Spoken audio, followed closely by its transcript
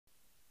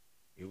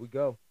we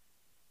go.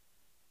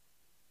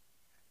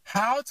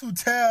 How to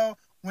tell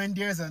when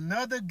there's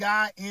another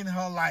guy in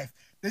her life.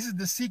 This is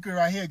the secret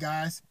right here,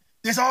 guys.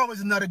 There's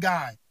always another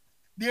guy.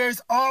 There's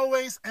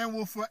always and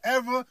will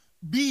forever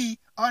be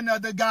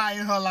another guy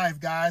in her life,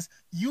 guys.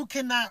 You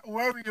cannot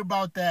worry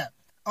about that.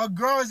 A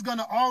girl is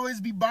gonna always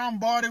be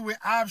bombarded with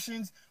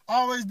options,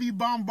 always be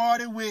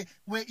bombarded with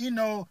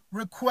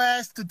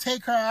requests to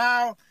take her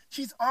out.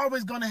 She's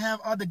always gonna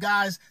have other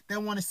guys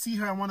that want to see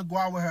her and want to go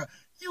out with her.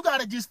 You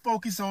gotta just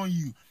focus on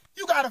you.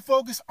 You gotta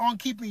focus on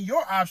keeping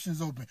your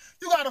options open.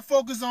 You gotta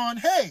focus on,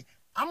 hey,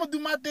 I'm gonna do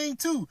my thing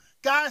too.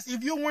 Guys,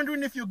 if you're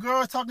wondering if your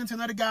girl is talking to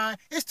another guy,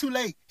 it's too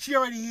late. She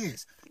already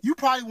is. You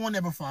probably won't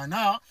ever find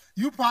out.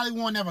 You probably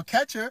won't ever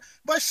catch her,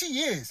 but she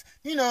is.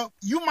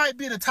 You might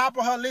be at the top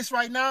of her list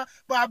right now,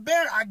 but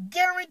I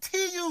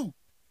guarantee you,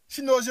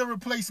 she knows your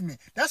replacement.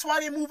 That's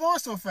why they move on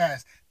so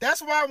fast. That's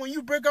why when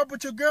you break up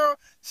with your girl,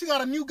 she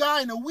got a new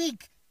guy in a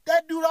week.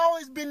 That dude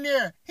always been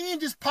there. He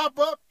didn't just pop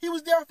up. He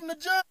was there from the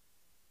jump.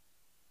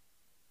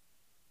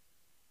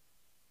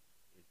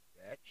 Is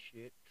that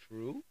shit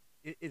true?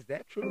 Is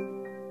that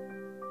true?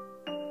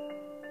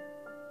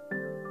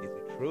 Is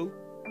it true?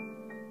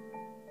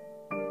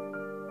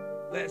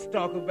 Let's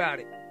talk about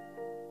it.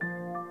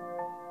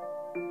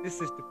 This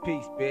is the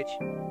piece, bitch.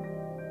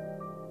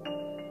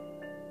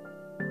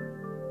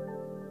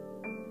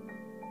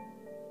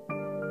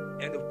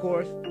 And of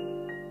course,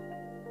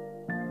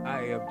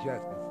 I am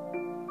Justice.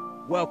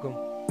 Welcome.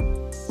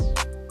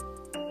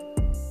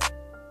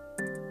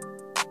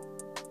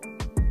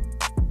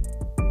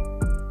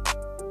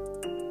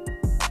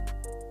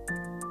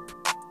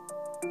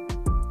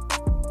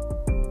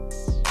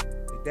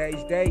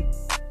 Today's date,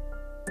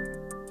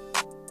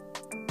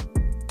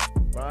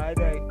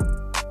 Friday,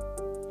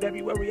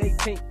 February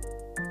 18th.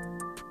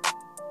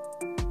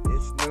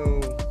 It's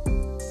noon.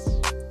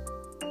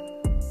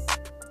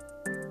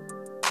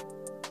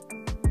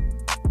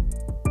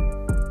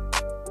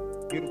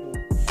 Beautiful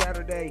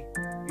Saturday,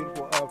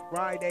 beautiful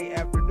Friday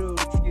afternoon,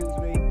 excuse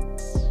me.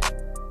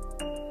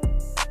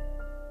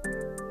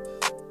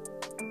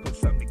 Put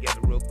something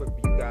together real quick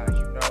for you guys,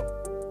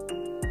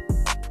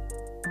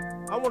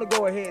 I want to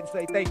go ahead and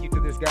say thank you to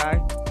this guy,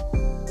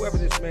 whoever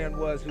this man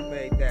was who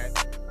made that.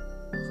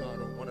 It's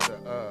on one of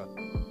the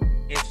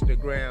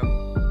Instagram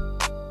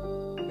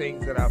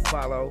things that I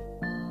follow.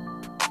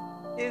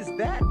 Is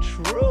that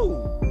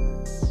true?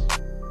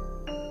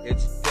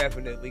 It's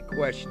definitely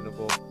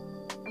questionable.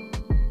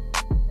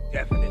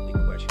 Definitely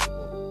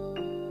questionable.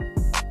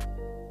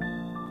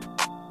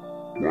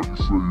 Why you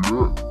say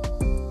that?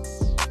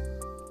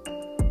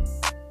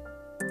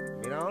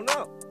 I don't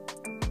know.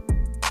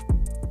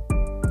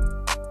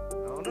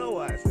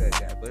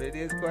 But it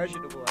is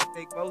questionable. I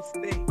think most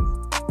things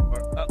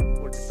are up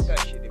for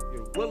discussion if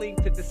you're willing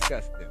to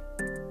discuss them.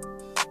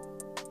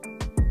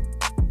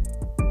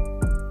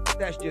 But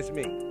that's just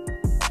me.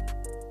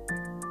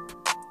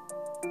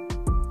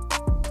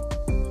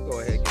 Let's go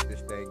ahead and get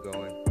this thing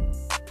going.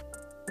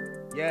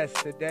 Yes,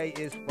 today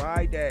is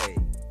Friday,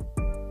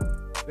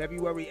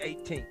 February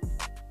 18th.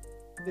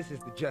 This is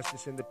the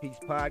Justice and the Peace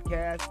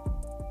podcast.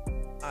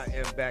 I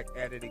am back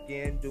at it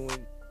again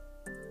doing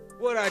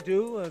what I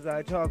do as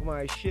I talk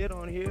my shit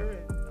on here,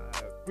 and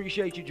I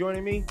appreciate you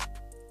joining me.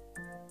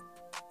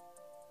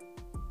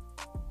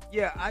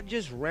 Yeah, I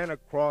just ran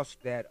across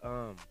that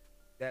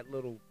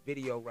little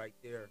video right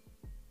there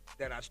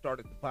that I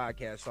started the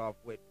podcast off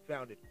with.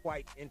 Found it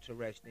quite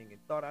interesting and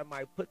thought I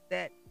might put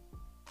that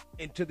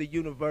into the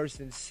universe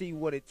and see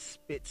what it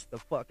spits the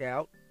fuck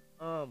out.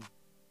 I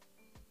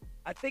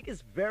think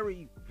it's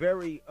very,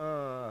 very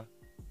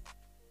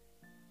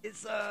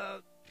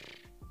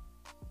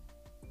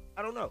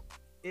I don't know.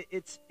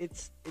 It's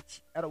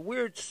at a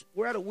weird.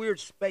 We're at a weird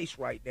space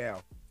right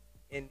now,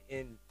 in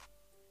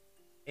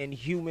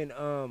human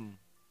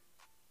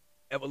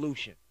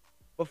evolution.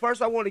 But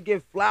first, I want to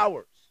give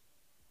flowers.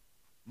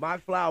 My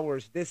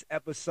flowers this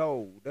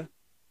episode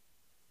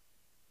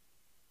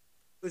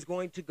is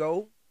going to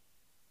go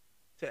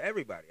to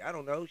everybody. I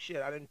don't know.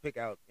 Shit, I didn't pick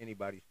out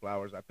anybody's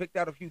flowers. I picked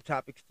out a few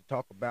topics to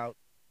talk about,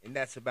 and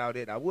that's about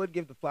it. I would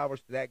give the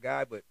flowers to that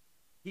guy, but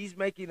he's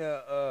making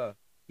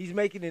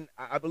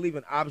I believe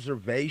an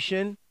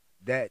observation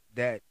that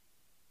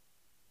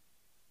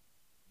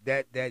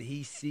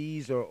he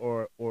sees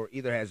or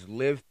either has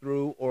lived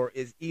through or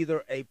is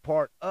either a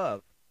part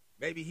of.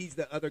 Maybe he's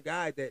the other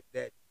guy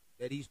that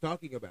he's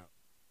talking about.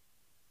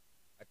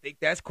 I think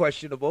that's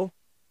questionable.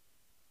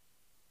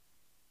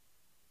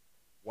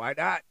 Why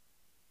not?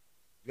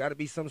 There's got to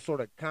be some sort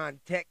of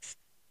context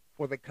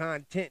for the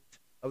content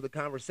of the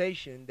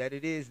conversation that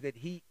it is that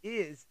he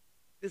is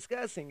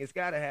discussing. It's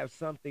got to have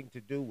something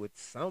to do with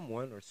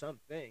someone or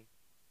something.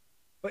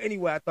 But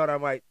anyway, I thought I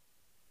might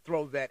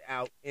throw that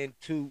out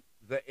into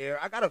the air.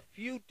 I got a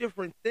few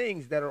different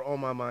things that are on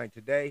my mind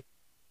today.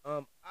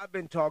 I've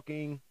been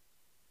talking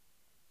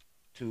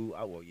to,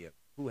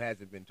 who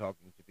hasn't been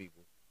talking to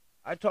people?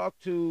 I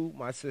talked to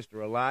my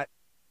sister a lot,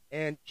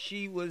 and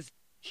she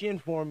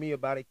informed me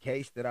about a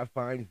case that I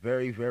find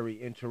very, very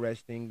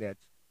interesting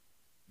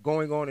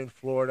going on in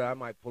Florida. I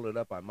might pull it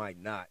up. I might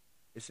not.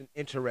 It's an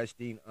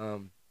interesting,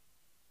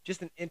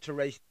 just an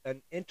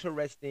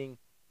interesting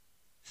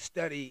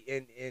study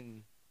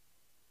in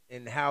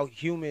how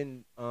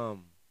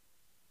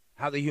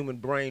how the human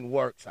brain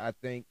works. I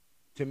think,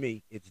 to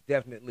me, it's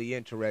definitely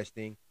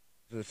interesting.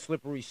 There's a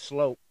slippery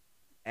slope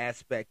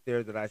aspect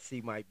there that I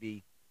see might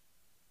be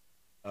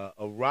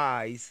a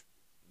rise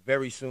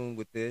very soon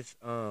with this.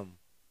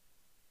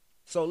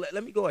 So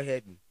let me go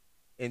ahead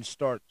and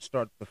start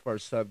the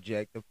first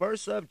subject. The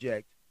first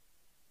subject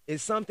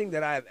is something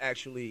that I've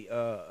actually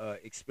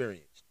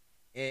experienced,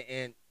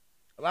 and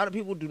a lot of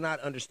people do not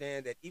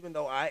understand that even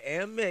though I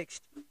am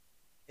mixed,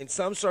 in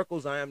some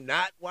circles I am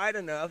not white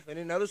enough, and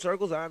in other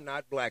circles I am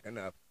not black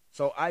enough.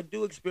 So I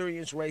do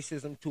experience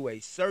racism to a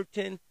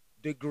certain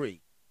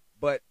degree,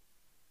 but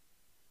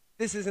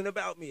this isn't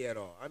about me at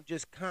all. I'm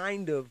just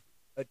kind of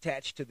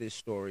attached to this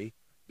story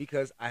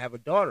because I have a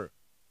daughter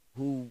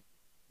who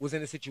was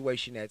in a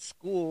situation at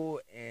school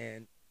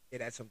and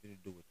it had something to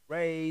do with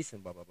race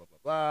and blah, blah, blah, blah,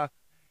 blah.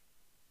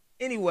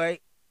 Anyway,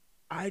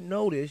 I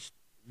noticed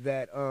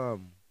that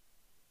on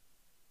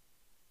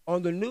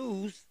the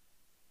news,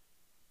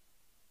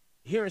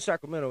 here in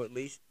Sacramento at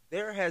least,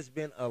 there has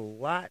been a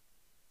lot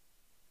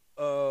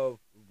of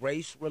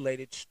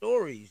race-related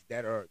stories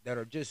that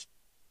are just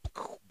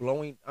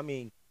blowing. I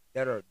mean,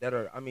 they're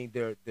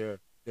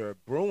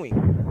brewing.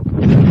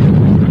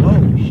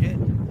 Oh shit!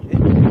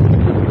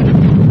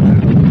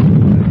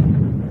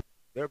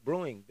 They're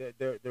brewing.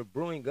 They're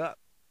brewing up.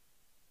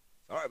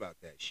 Sorry about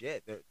that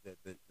shit.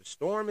 The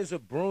storm is a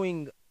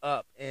brewing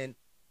up, and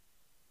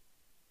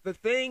the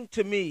thing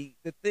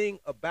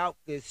about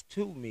this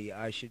to me,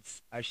 I should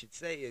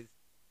say, is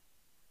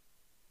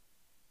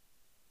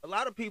a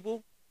lot of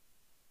people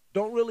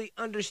don't really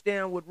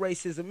understand what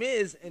racism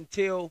is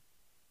until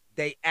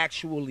they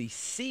actually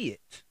see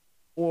it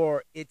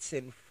or it's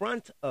in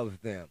front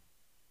of them.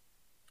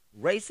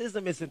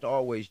 Racism isn't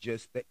always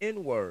just the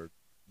N-word,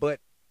 but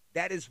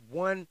that is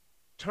one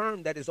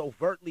term that is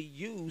overtly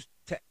used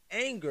to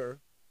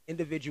anger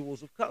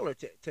individuals of color,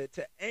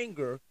 to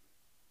anger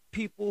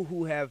people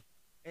who have,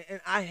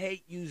 and I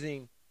hate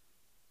using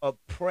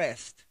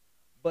oppressed,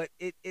 but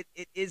it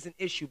is an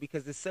issue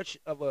because it's such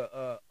of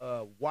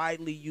a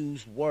widely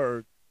used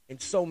word in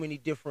so many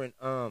different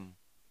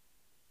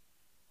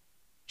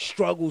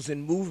struggles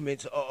and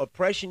movements.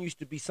 Oppression used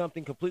to be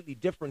something completely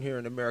different here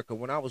in America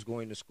when I was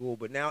going to school,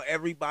 but now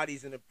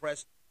everybody's an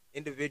oppressed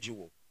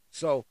individual.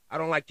 So I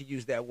don't like to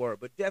use that word,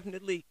 but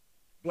definitely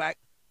black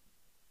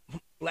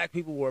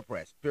people were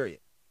oppressed, period.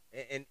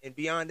 And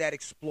beyond that,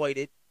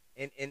 exploited,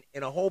 and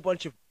a whole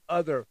bunch of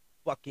other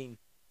fucking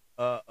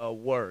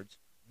words.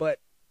 But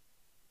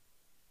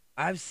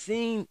I've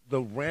seen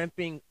the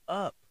ramping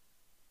up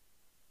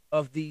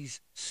of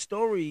these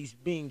stories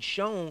being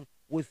shown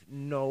with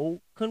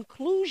no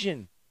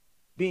conclusion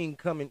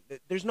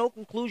there's no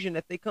conclusion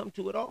that they come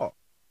to at all.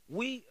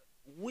 We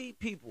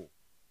people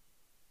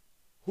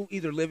who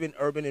either live in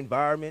urban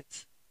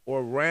environments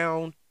or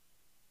around,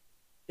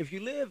 if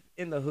you live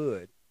in the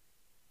hood,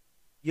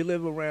 you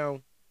live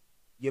around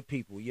your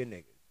people, your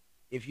niggas.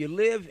 If you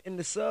live in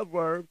the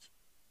suburbs,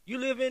 you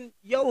live in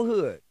your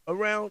hood,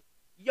 around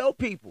your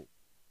people.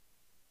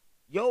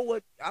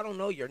 I don't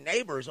know, your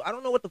neighbors. I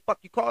don't know what the fuck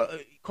you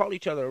call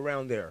each other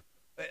around there.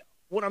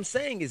 What I'm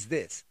saying is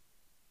this.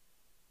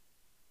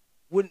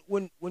 When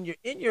you're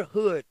in your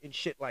hood and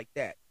shit like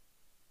that,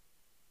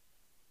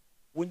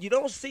 when you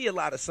don't see a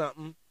lot of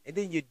something, and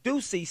then you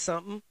do see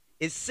something,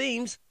 it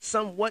seems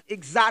somewhat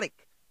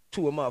exotic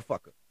to a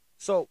motherfucker.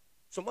 So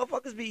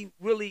motherfuckers be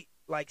really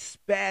like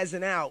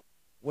spazzing out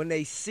when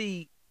they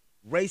see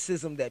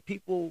racism that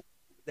people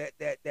that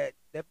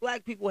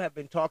black people have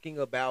been talking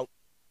about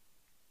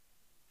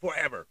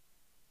forever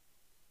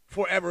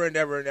and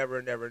ever and ever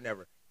and ever and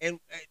ever. And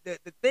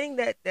the thing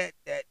that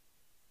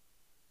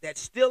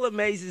still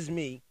amazes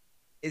me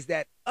is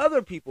that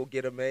other people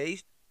get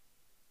amazed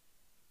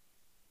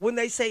when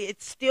they say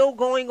it's still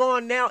going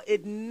on now.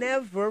 It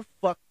never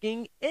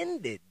fucking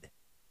ended.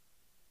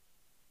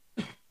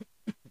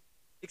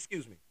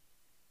 Excuse me.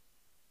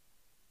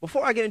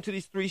 Before I get into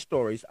these three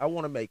stories, I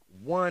want to make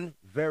one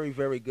very,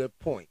 very good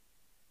point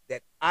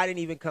that I didn't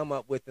even come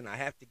up with, and I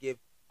have to give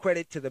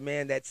credit to the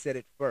man that said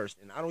it first.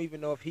 And I don't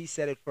even know if he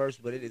said it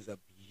first, but it is a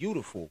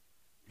beautiful,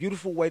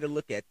 beautiful way to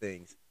look at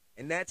things.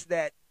 And that's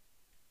that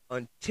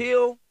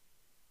until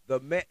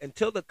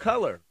the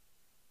color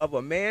of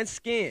a man's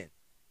skin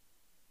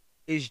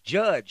is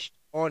judged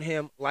on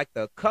him like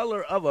the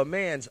color of a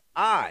man's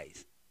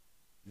eyes,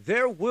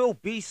 there will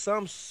be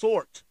some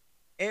sort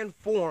and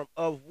form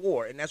of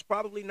war. And that's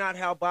probably not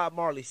how Bob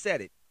Marley said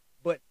it,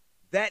 but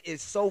that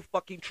is so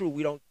fucking true.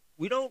 We don't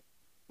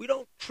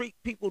treat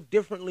people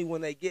differently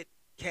when they get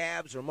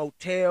cabs or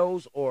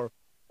motels or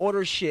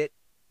order shit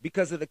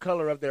because of the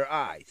color of their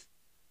eyes.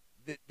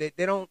 They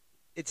don't.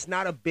 It's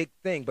not a big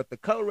thing, but the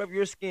color of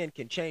your skin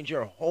can change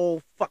your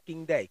whole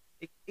fucking day.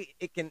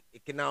 It can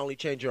not only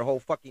change your whole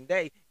fucking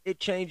day, it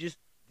changes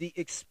the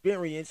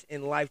experience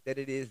in life that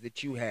it is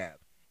that you have.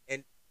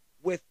 And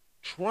with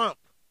Trump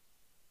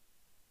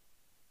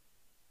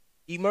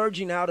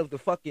emerging out of the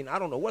fucking, I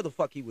don't know where the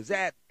fuck he was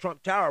at,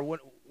 Trump Tower,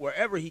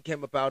 wherever he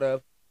came up out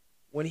of.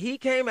 When he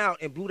came out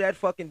and blew that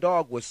fucking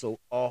dog whistle,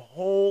 a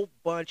whole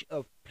bunch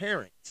of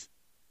parents,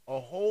 a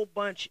whole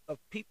bunch of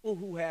people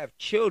who have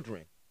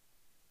children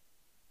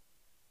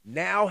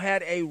now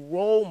had a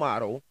role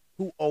model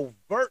who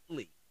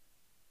overtly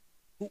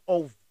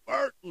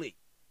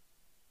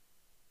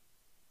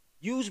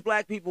used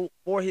black people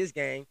for his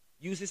gain,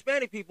 used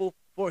Hispanic people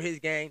for his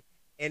gain,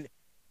 and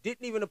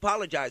didn't even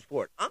apologize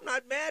for it. I'm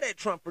not mad at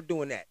Trump for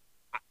doing that.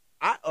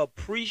 I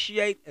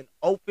appreciate an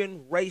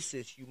open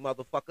racist, you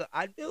motherfucker.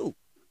 I do.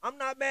 I'm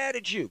not mad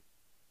at you.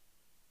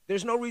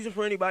 There's no reason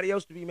for anybody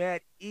else to be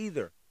mad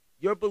either.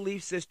 Your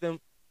belief system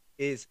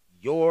is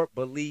your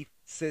belief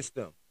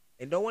system.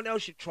 And no one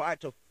else should try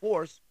to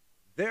force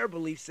their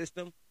belief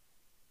system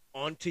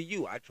onto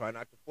you. I try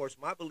not to force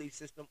my belief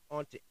system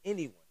onto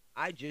anyone.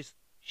 I just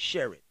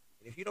share it.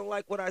 And if you don't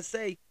like what I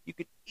say, you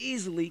could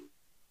easily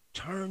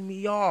turn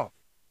me off.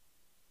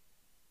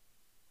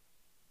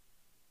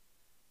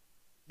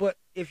 But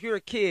if you're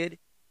a kid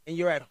and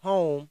you're at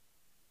home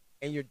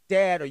and your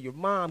dad or your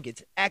mom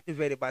gets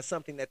activated by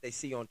something that they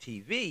see on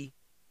TV,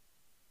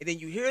 and then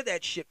you hear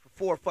that shit for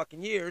 4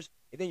 fucking years,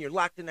 and then you're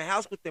locked in the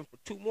house with them for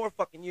 2 more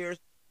fucking years,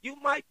 you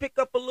might pick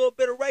up a little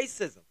bit of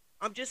racism.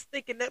 I'm just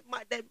thinking that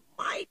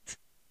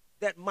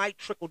might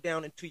trickle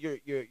down into your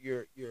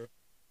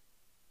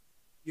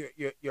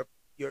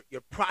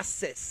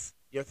process,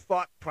 your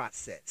thought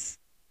process.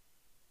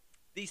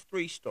 These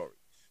 3 stories.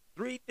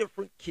 3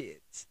 different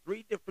kids,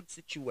 3 different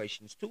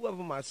situations. 2 of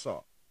them I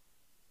saw.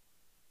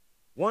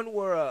 One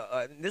where,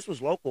 and this was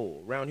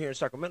local around here in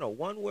Sacramento,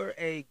 one where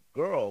a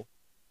girl,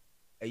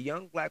 a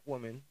young black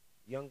woman,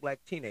 young black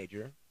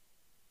teenager,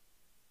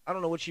 I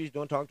don't know what she was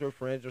doing, talking to her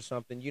friends or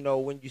something. You know,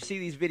 when you see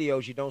these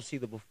videos, you don't see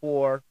the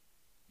before,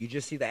 you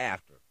just see the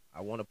after. I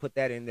want to put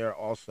that in there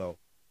also.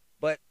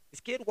 But this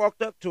kid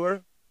walked up to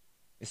her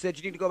and said,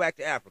 "You need to go back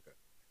to Africa."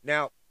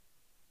 Now,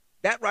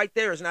 that right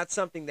there is not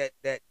something that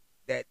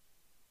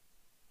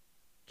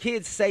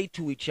kids say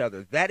to each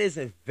other. That is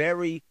a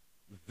very,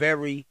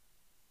 very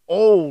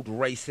old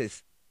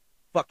racist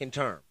fucking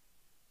term.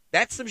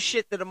 That's some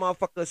shit that a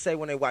motherfucker say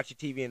when they watch a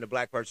TV and the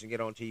black person get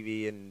on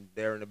TV and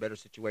they're in a better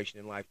situation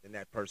in life than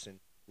that person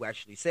who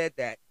actually said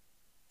that,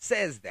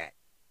 says that.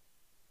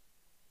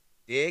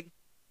 Dig?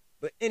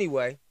 But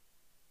anyway,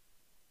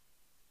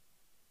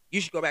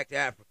 you should go back to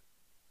Africa.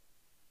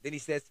 Then he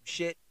said some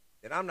shit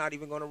that I'm not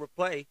even going to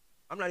replay.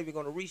 I'm not even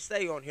going to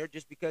re-say on here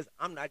just because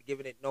I'm not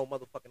giving it no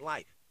motherfucking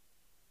life.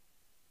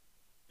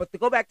 But the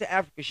go back to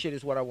Africa shit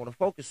is what I want to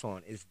focus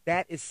on, is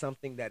that is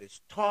something that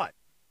is taught.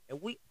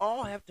 And we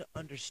all have to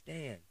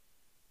understand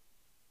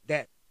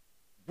that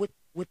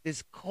with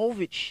this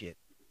COVID shit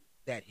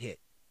that hit,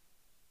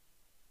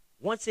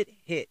 once it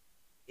hit,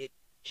 it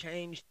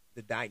changed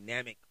the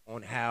dynamic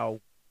on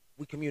how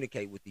we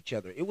communicate with each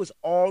other. It was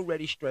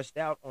already stressed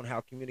out on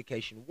how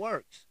communication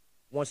works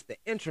once the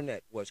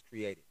internet was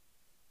created.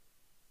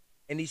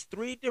 And these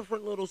 3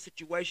 different little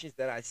situations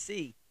that I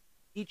see,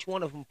 each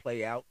one of them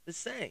play out the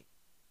same.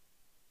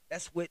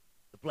 That's with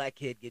the black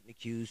kid getting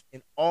accused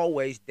and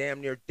always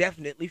damn near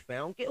definitely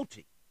found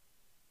guilty.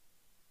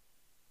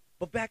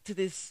 But back to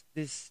this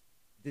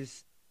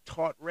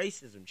taught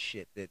racism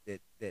shit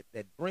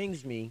that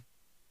brings me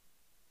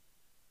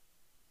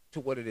to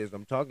what it is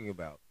I'm talking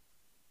about.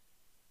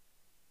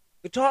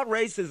 The taught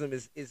racism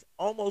is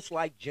almost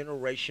like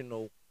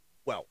generational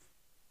wealth.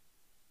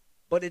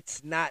 But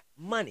it's not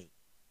money.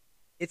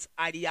 It's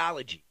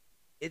ideology.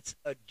 It's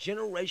a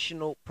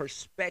generational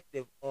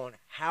perspective on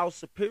how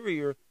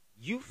superior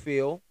you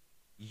feel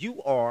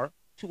you are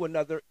to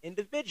another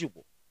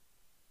individual.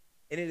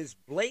 And it is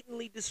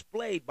blatantly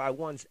displayed by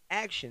one's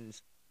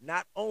actions,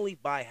 not only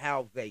by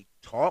how they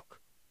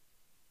talk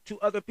to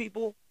other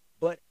people,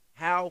 but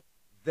how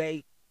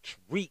they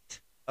treat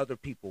other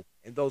people.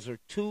 And those are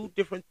 2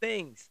 different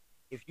things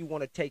if you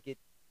want to take it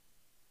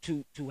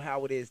to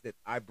how it is that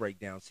I break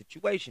down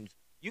situations.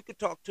 You could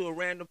talk to a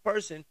random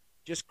person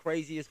just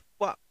crazy as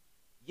fuck.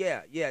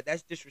 Yeah,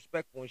 that's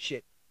disrespectful and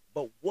shit.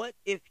 But what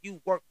if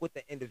you work with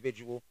an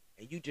individual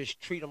and you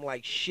just treat them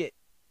like shit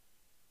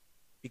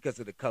because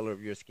of the color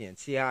of your skin?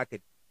 See how I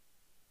could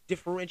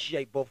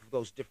differentiate both of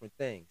those different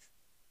things.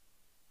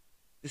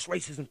 This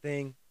racism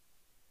thing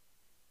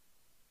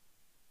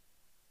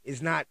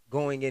is not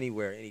going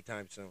anywhere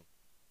anytime soon.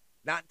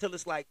 Not until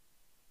it's like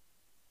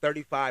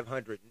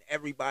 3,500 and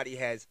everybody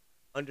has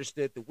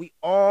understood that we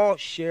all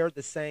share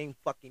the same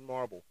fucking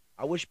marble.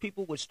 I wish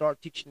people would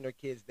start teaching their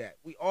kids that.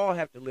 We all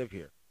have to live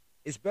here.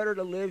 It's better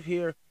to live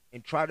here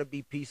and try to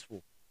be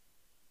peaceful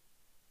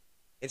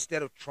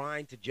instead of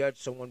trying to judge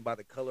someone by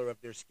the color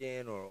of their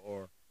skin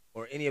or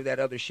any of that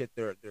other shit,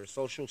 their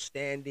social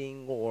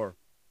standing or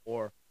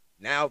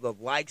now the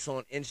likes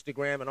on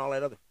Instagram and all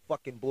that other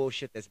fucking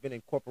bullshit that's been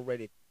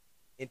incorporated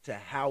into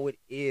how it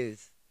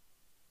is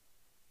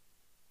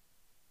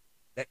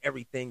that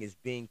everything is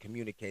being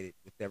communicated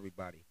with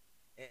everybody.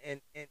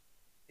 And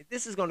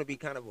this is going to be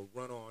kind of a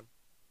run-on,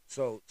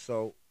 so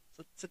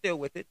deal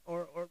with it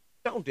or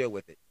don't deal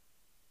with it.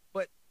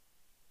 But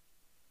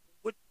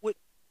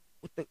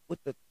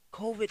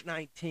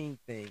COVID-19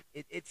 thing,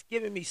 it's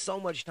given me so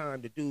much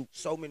time to do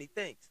so many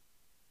things.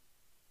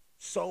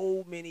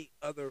 So many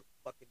other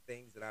fucking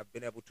things that I've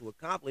been able to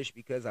accomplish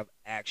because I've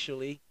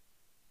actually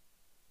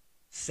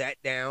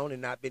sat down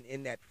and not been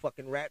in that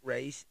fucking rat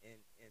race and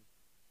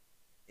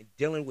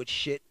dealing with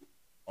shit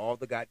all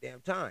the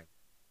goddamn time.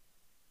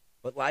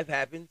 But life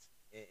happens,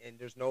 and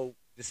there's no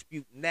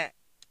disputing that.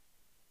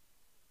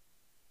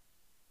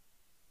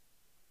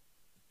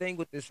 The thing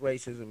with this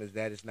racism is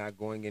that it's not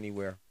going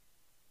anywhere.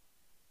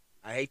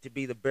 I hate to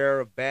be the bearer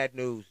of bad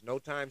news. No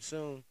time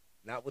soon.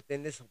 Not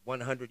within this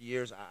 100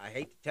 years. I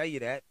hate to tell you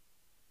that.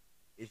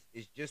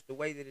 It's just the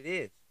way that it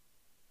is.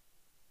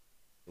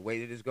 The way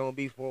that it's going to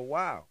be for a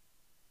while.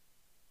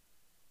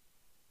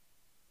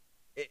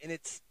 And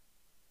it's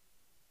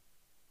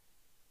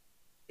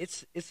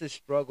a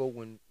struggle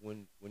when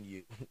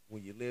you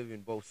when you live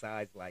in both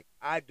sides like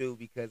I do,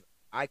 because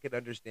I could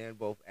understand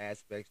both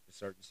aspects to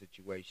certain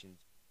situations,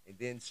 and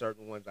then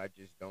certain ones I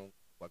just don't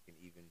fucking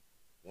even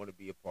want to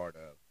be a part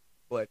of.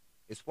 But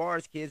as far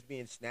as kids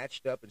being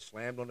snatched up and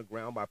slammed on the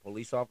ground by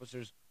police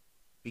officers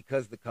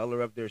because the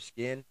color of their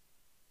skin,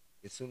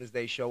 as soon as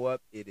they show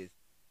up, it is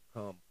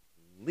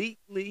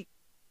completely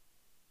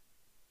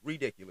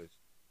ridiculous.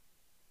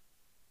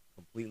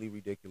 Completely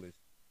ridiculous.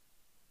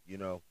 You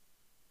know.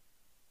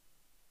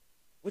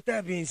 With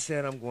that being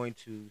said, I'm going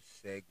to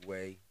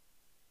segue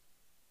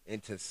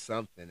into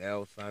something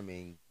else. I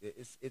mean,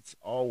 it's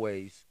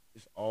always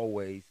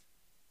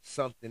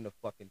something to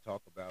fucking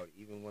talk about,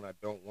 even when I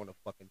don't want to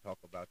fucking talk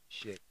about the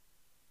shit.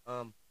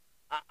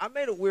 I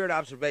made a weird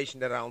observation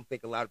that I don't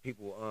think a lot of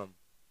people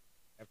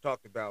have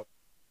talked about.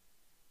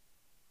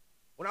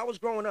 When I was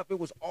growing up, it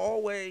was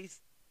always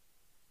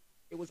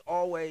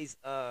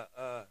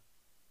a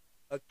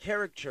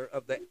caricature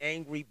of the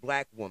angry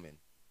black woman,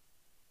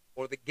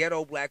 or the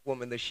ghetto black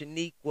woman, the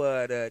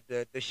Shaniqua,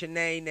 the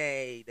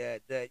Shanae,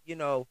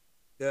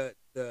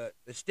 the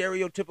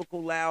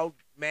stereotypical loud,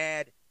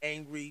 mad,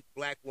 angry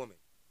black woman.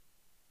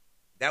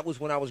 That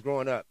was when I was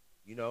growing up,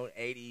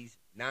 80s,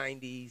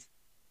 90s,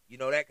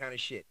 that kind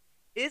of shit.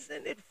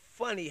 Isn't it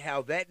funny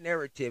how that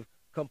narrative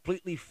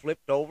completely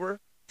flipped over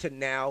to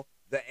now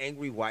the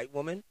angry white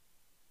woman?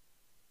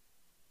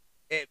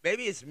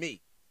 Maybe it's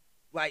me.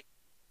 Like,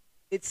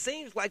 it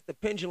seems like the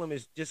pendulum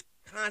is just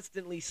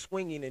constantly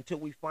swinging until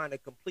we find a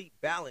complete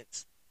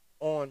balance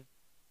on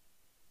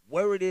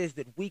where it is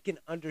that we can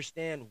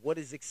understand what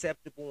is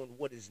acceptable and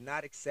what is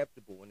not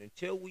acceptable. And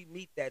until we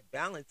meet that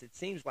balance, it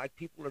seems like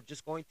people are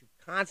just going to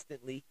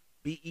constantly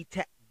be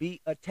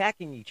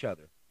attacking each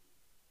other,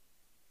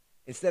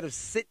 instead of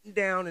sitting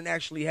down and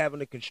actually having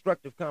a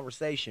constructive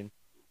conversation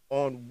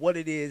on what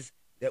it is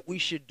that we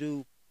should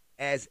do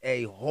as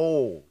a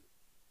whole.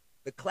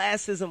 The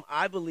classism,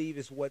 I believe,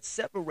 is what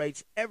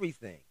separates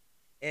everything.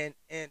 And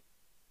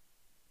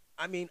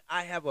I mean,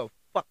 I have a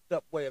fucked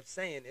up way of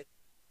saying it,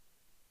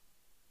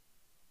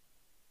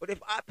 but if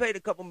I paid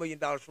a couple $1 million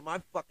for my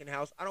fucking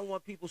house, I don't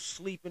want people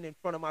sleeping in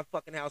front of my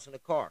fucking house in a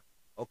car,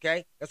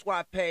 okay? That's why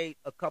I paid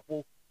a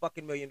couple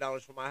fucking $1 million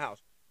for my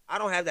house. I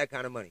don't have that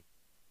kind of money.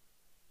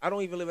 I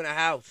don't even live in a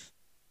house.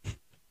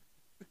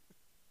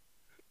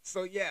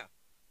 So, yeah.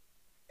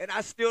 And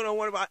I still don't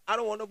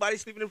want nobody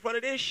sleeping in front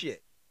of this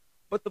shit.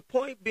 But the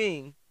point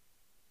being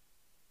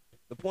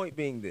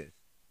this,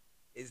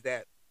 is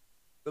that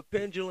the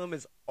pendulum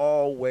is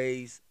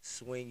always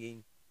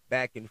swinging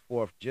back and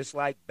forth, just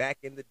like back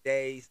in the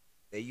days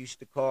they used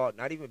to call,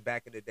 not even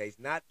back in the days,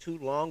 not too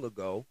long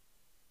ago,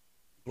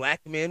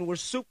 black men were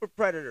super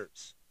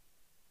predators.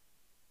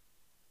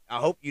 I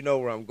hope you know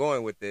where I'm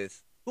going with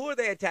this. Who are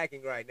they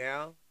attacking right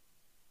now?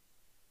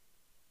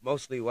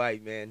 Mostly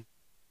white men.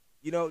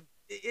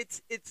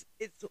 It's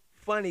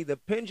funny. The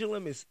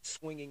pendulum is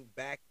swinging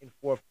back and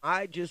forth.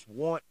 I just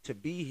want to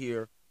be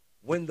here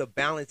when the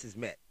balance is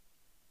met.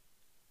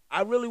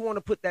 I really want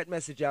to put that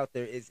message out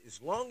there, is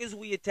as long as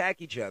we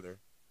attack each other,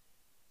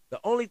 the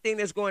only thing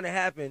that's going to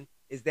happen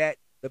is that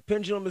the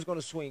pendulum is going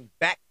to swing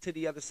back to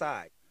the other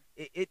side.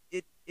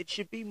 It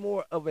should be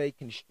more of a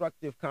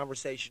constructive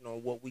conversation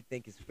on what we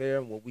think is fair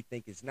and what we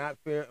think is not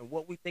fair and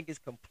what we think is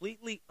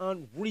completely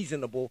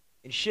unreasonable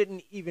and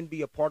shouldn't even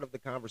be a part of the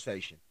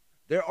conversation.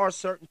 There are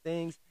certain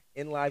things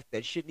in life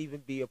that shouldn't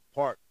even be a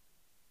part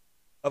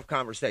of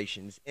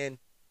conversations, and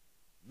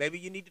maybe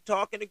you need to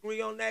talk and agree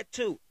on that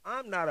too.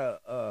 I'm not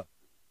a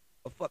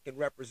fucking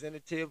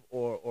representative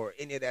or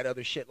any of that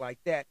other shit like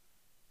that.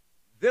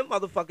 Them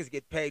motherfuckers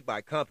get paid by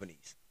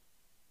companies.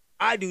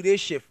 I do this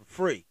shit for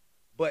free.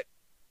 But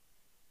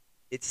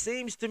it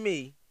seems to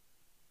me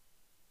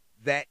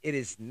that it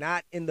is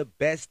not in the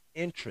best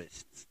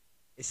interests.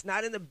 It's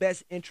not in the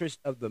best interest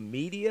of the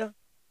media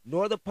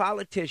nor the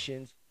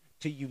politicians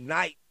to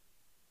unite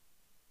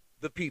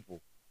the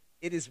people.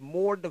 It is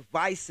more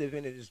divisive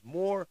and it is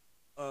more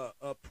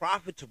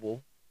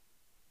profitable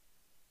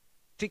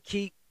to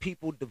keep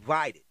people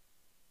divided,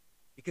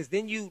 because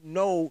then you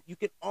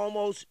can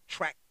almost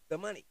track the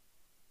money.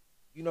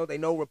 They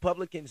know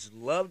Republicans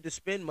love to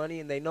spend money,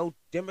 and they know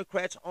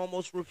Democrats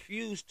almost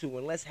refuse to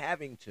unless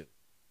having to.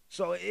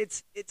 So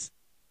it's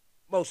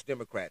most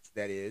Democrats,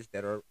 that is,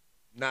 that are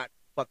not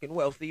fucking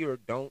wealthy or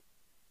don't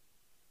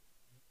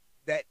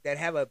that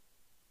have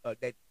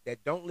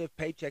that don't live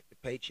paycheck to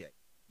paycheck.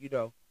 You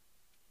know,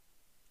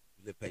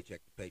 you live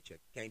paycheck to paycheck.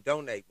 Can't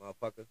donate,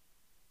 motherfucker.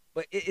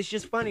 But it's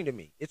just funny to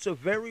me. It's a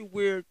very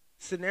weird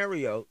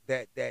scenario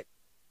and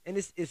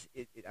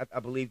I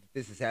believe that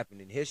this has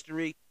happened in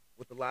history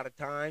with a lot of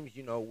times.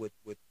 You know, with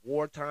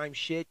wartime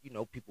shit. You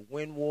know, people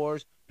win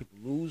wars, people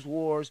lose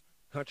wars.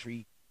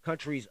 Countries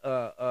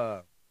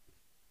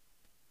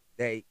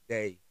they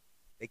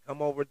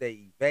come over,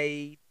 they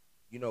evade.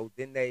 You know,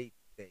 then they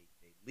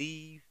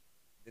leave,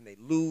 then they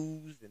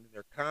lose, and then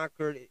they're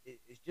conquered.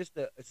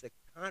 It's a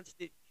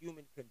constant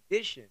human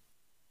condition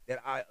that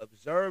I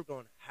observed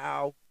on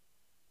how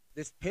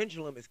this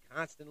pendulum is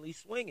constantly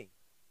swinging.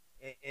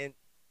 And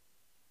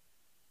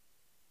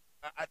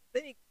I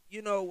think,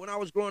 you know, when I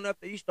was growing up,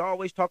 they used to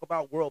always talk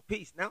about world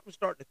peace. Now I'm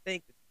starting to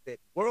think that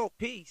world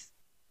peace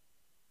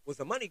was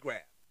a money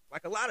grab,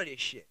 like a lot of this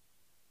shit.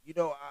 You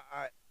know,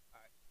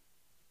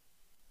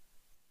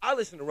 I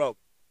listen to Rogan,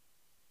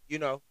 you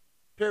know,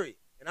 period.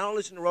 And I don't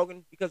listen to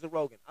Rogan because of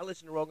Rogan. I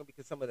listen to Rogan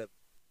because some of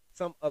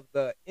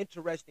the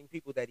interesting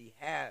people that he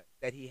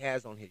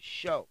has on his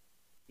show.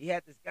 He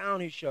had this guy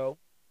on his show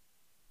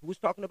who was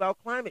talking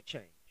about climate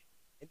change.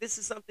 And this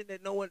is something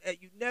that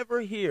you never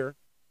hear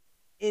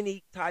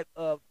any type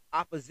of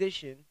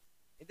opposition.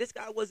 And this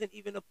guy wasn't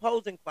even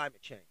opposing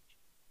climate change.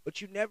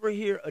 But you never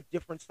hear a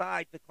different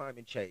side to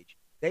climate change.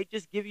 They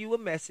just give you a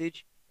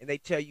message and they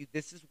tell you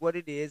this is what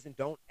it is and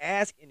don't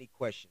ask any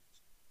questions.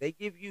 They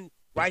give you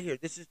right here,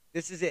 this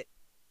is it.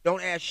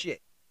 Don't ask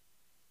shit.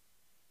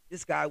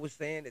 This guy was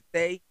saying that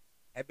they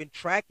have been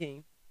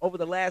tracking over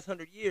the last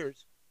 100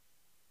 years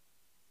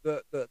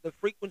the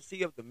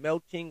frequency of the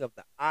melting of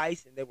the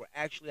ice, and they were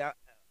actually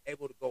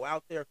able to go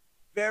out there.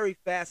 Very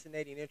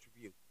fascinating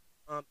interview.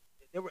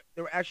 They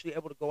were actually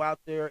able to go out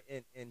there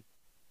and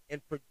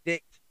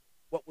predict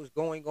what was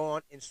going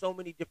on in so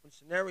many different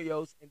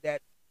scenarios, and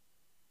that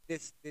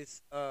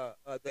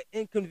the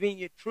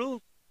inconvenient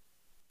truth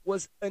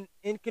was an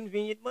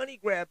inconvenient money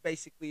grab.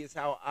 Basically, is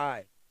how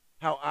I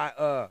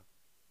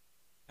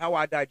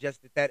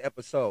digested that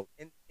episode.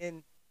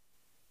 And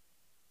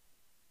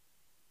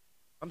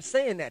I'm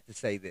saying that to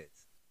say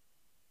this,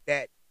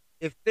 that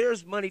if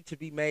there's money to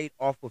be made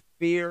off of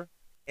fear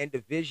and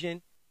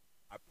division,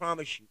 I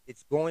promise you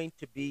it's going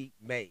to be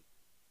made.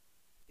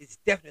 It's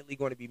definitely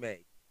going to be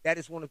made. That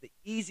is one of the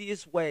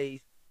easiest ways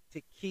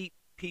to keep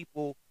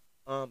people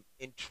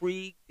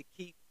intrigued, to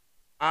keep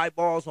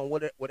eyeballs on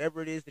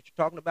whatever it is that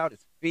you're talking about,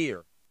 is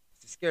fear.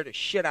 It's to scare the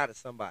shit out of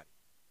somebody.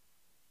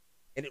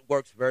 And it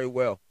works very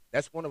well.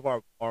 That's one of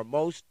our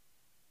most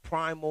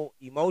primal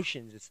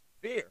emotions, is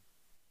fear.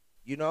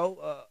 You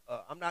know,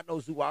 I'm not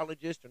no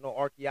zoologist or no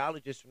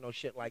archaeologist or no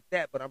shit like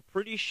that, but I'm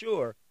pretty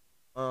sure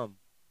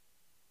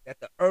that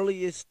the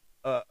earliest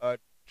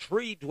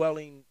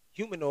tree-dwelling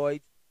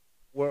humanoids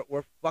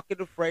were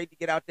fucking afraid to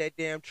get out that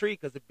damn tree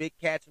because of big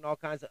cats and all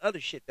kinds of other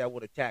shit that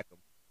would attack them.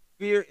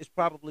 Fear is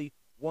probably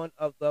one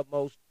of the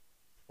most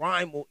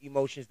primal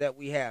emotions that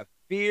we have.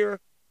 Fear,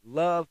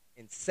 love,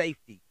 and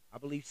safety. I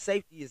believe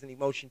safety is an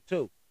emotion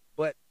too,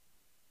 but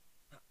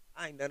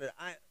I ain't none of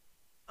that.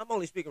 I'm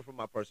only speaking from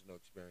my personal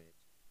experience.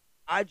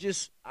 I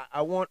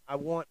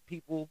want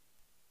people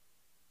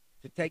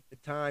to take the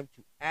time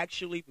to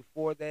actually,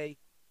 before they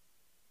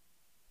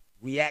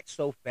react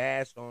so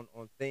fast on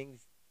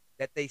things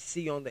that they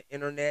see on the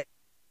internet,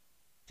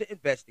 to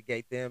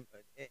investigate them.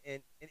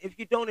 And if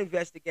you don't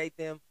investigate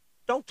them,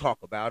 don't talk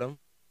about them.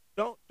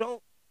 Don't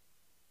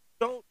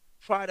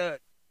try to,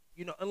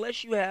 you know,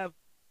 unless you have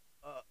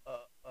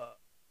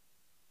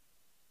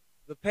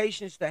the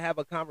patience to have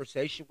a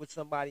conversation with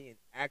somebody and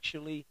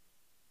actually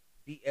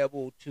be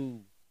able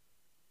to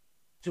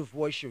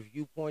voice your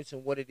viewpoints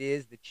and what it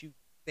is that you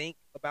think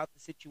about the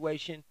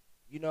situation.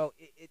 You know,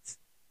 it's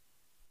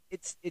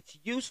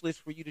useless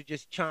for you to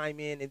just chime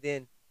in and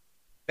then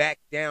back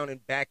down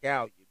and back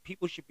out.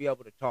 People should be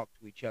able to talk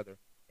to each other,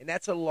 and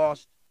that's a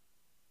lost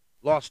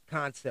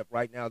concept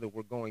right now that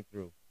we're going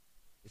through,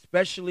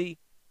 especially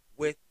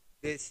with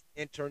this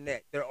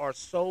internet. There are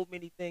so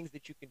many things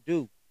that you can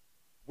do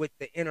with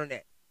the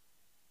internet,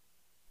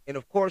 and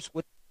of course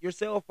with your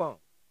cell phone.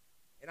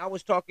 And I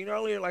was talking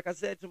earlier, like I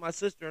said, to my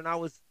sister, and I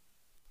was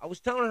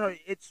telling her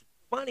it's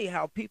funny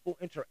how people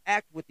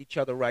interact with each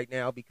other right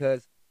now,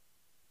 because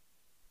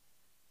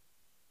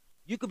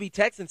you could be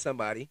texting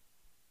somebody,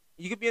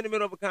 you could be in the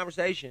middle of a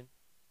conversation,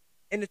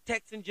 and the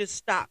texting just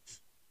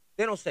stops.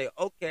 They don't say,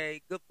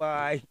 okay,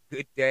 goodbye,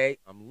 good day,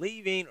 I'm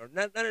leaving, or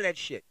none of that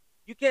shit.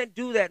 You can't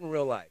do that in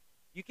real life.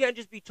 You can't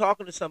just be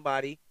talking to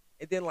somebody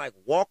and then like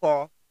walk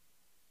off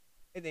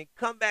and then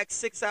come back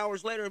 6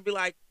 hours later and be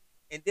like,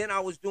 and then I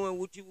was doing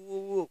what you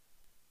woo.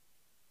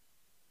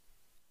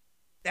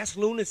 That's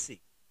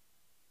lunacy.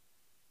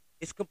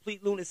 It's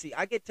complete lunacy.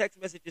 I get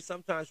text messages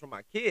sometimes from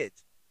my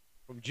kids,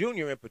 from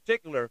Junior in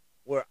particular,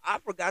 where I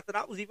forgot that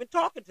I was even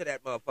talking to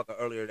that motherfucker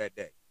earlier that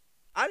day.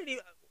 I didn't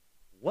even,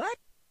 what?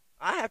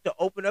 I have to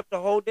open up the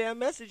whole damn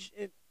message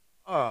and,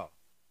 oh,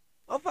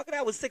 motherfucker,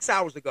 that was 6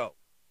 hours ago.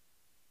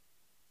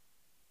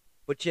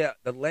 But yeah,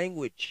 the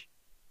language,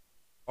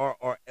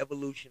 our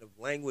evolution of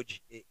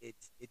language,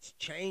 it's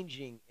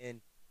changing,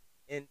 and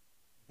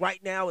right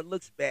now it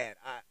looks bad.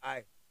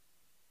 I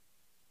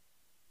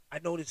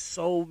notice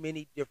so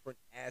many different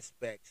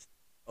aspects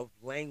of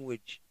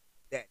language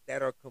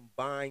that are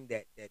combined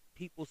that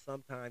people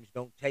sometimes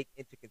don't take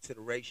into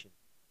consideration.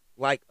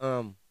 Like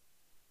you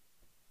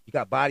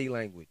got body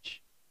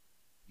language.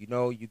 You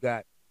know, you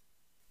got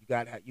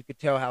you could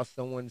tell how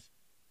someone's,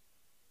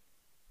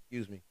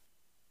 excuse me,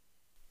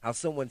 how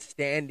someone's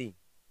standing,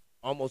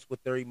 almost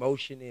what their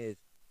emotion is.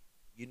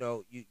 You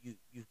know,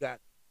 you've got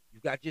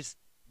just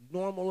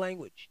normal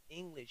language,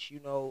 English.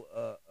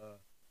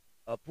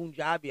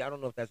 Punjabi. I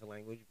don't know if that's a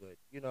language, but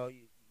you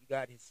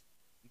got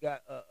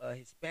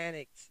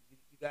Hispanics.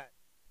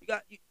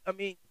 I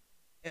mean,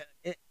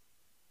 uh,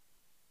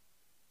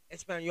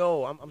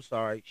 Espanol. I'm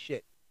sorry.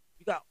 Shit.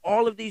 You got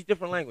all of these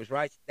different languages,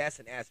 right? That's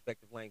an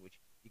aspect of language.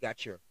 You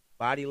got your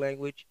body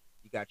language.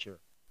 You got your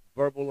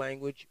verbal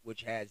language,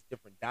 which has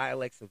different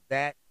dialects of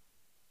that.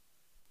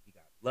 You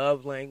got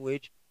love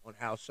language on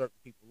how certain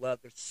people love.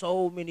 There's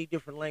so many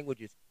different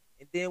languages.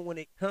 And then when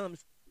it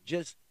comes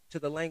just to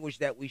the language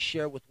that we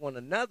share with one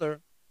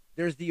another,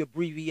 there's the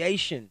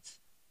abbreviations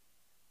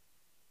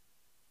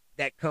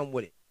that come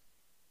with it.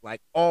 Like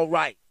all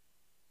right,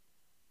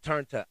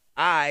 turn to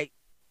I,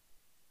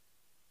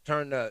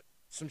 turn to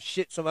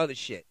some other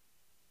shit.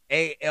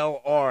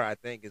 ALR, I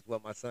think, is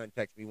what my son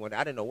texted me one day.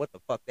 I didn't know what the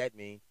fuck that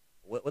mean,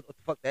 what the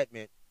fuck that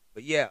meant.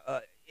 But yeah,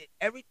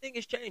 everything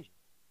is changing,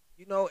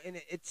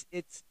 and it's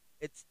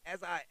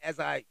as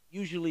I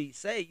usually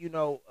say,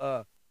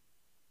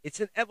 it's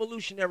an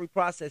evolutionary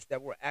process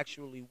that we're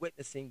actually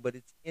witnessing, but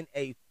it's in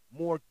a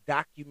more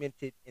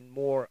documented and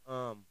more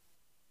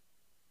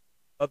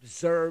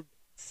observed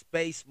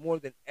space more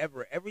than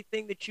ever.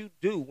 Everything that you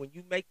do when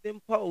you make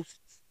them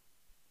posts,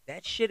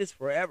 that shit is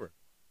forever.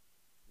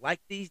 Like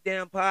these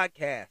damn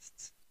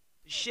podcasts.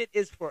 The shit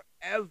is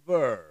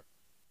forever.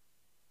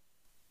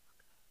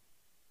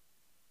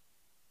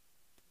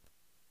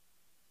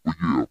 But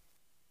yeah,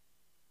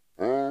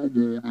 I want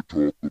to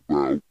talk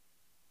about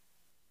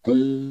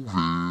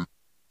COVID.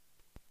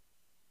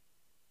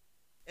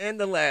 And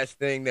the last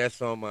thing that's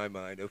on my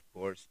mind, of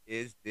course,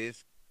 is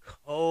this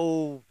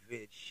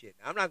COVID shit.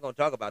 Now, I'm not going to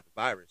talk about the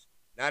virus.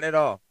 Not at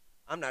all.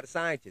 I'm not a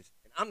scientist.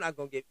 And I'm not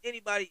going to give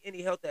anybody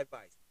any health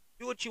advice.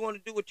 Do what you want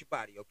to do with your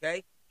body,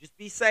 okay? Just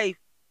be safe.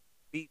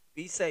 Be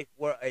safe.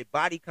 Wear a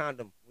body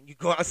condom when you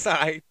go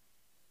outside.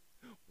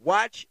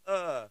 Watch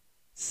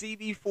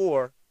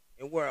CB4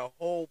 and wear a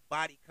whole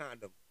body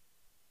condom.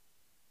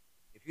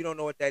 If you don't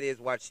know what that is,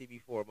 watch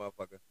CB4,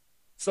 motherfucker.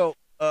 So,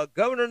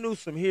 Governor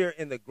Newsom here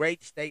in the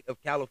great state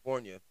of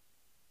California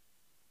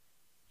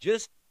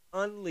just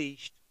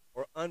unleashed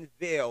or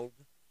unveiled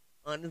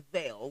a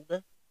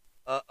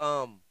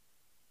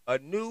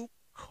new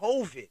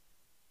COVID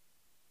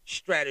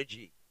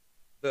strategy.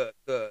 The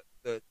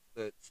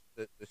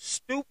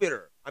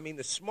stupider,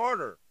 the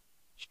smarter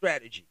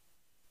strategy.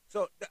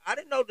 So I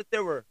didn't know that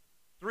there were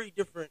three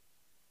different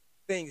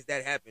things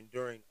that happened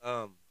during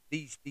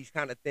these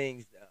kind of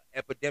things,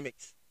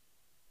 epidemics.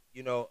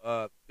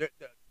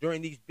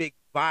 During these big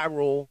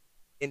viral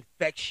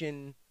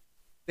infection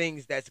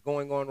things that's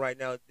going on right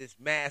now, this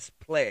mass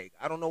plague.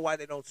 I don't know why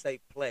they don't say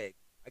plague.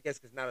 I guess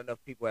because not enough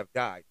people have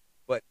died.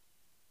 But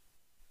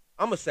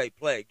I'm gonna say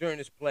plague. During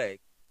this plague,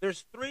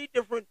 there's three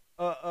different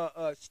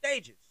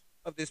stages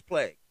of this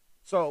plague.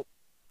 So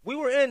we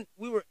were in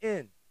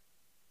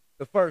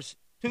the first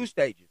two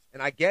stages,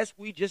 and I guess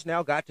we just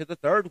now got to the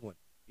third one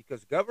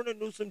because Governor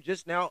Newsom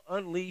just now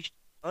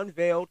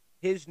unveiled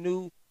his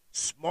new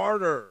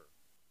smarter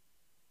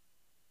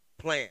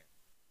plan,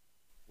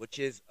 which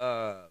is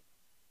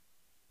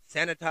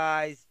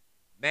sanitize,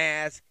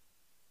 mask,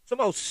 some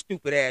old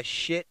stupid ass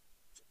shit,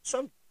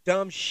 some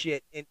dumb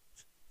shit, and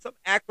some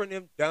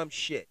acronym dumb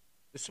shit.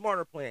 The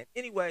smarter plan.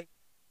 Anyway,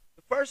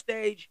 the first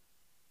stage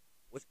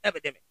was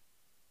epidemic,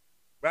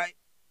 right?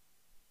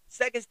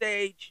 Second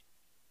stage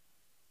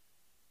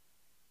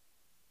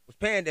was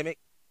pandemic.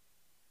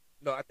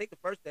 No, I think the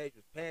first stage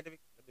was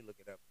pandemic. Let me look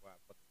it up before I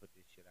fucking put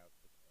this shit out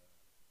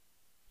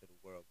to the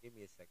world. Give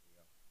me a second,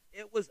 y'all.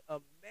 It was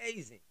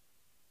amazing.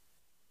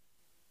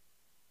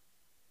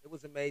 It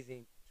was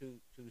amazing to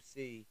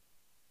see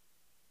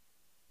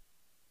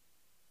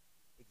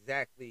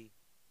exactly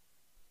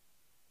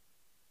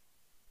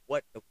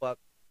what the fuck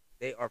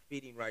they are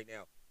feeding right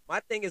now.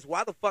 My thing is,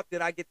 why the fuck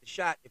did I get the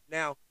shot if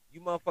now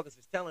you motherfuckers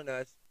is telling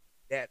us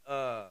that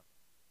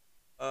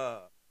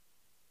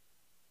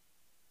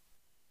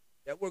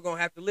that we're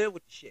gonna have to live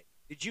with the shit?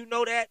 Did you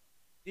know that?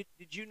 Did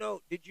you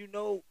know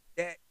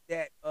that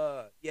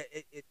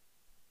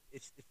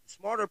it's the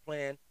smarter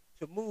plan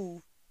to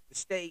move the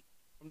state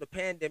from the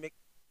pandemic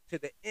to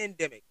the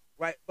endemic,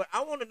 right? But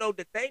I want to know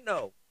that they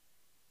know,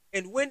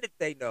 and when did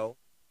they know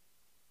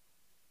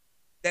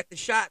that the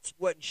shots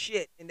wasn't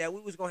shit and that we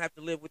was gonna have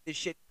to live with this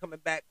shit coming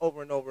back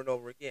over and over and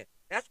over again?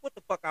 That's what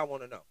the fuck I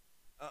want to know.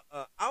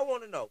 I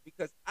want to know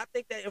because I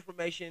think that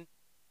information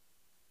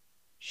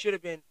should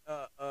have been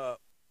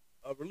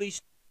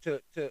released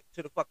to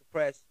the fucking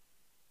press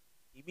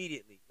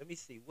immediately. Let me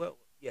see. Well,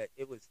 yeah,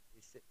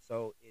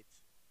 so it's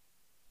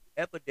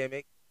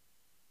epidemic,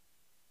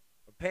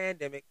 or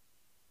pandemic,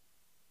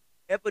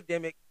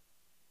 epidemic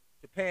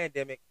to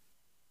pandemic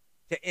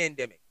to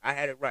endemic. I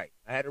had it right.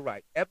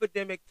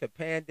 Epidemic to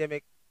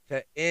pandemic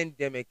to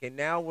endemic, and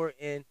now we're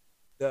in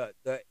the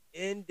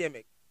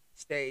endemic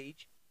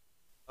stage,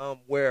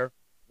 where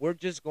we're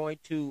just going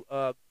to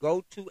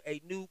go to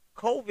a new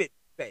COVID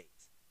phase.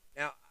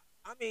 Now,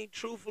 I mean,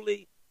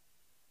 truthfully,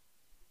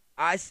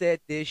 I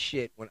said this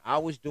shit when I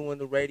was doing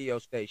the radio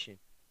station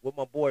with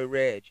my boy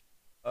Reg.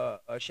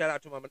 Shout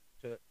out to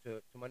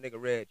my nigga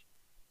Reg.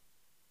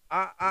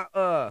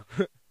 I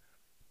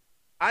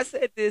I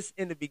said this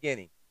in the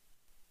beginning.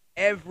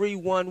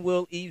 Everyone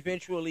will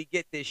eventually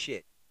get this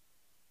shit.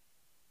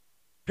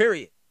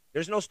 Period.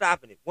 There's no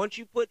stopping it. Once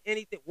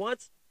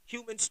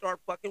humans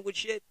start fucking with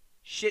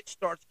shit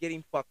starts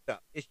getting fucked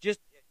up.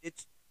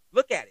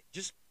 Look at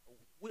it.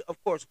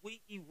 Of course,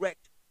 we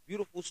erect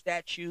beautiful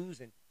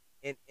statues and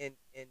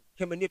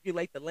can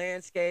manipulate the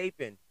landscape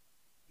and,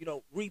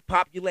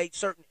 repopulate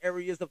certain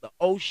areas of the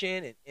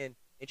ocean and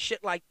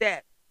shit like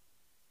that.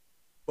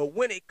 But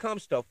when it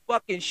comes to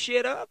fucking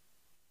shit up,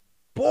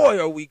 boy,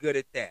 are we good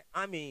at that.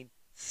 I mean,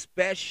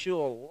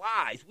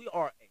 specialized. We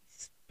are a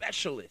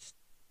specialist.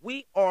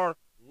 We are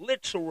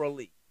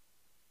literally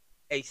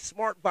a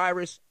smart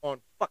virus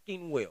on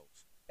fucking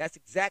wheels. That's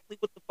exactly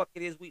what the fuck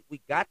it is. We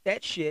got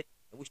that shit,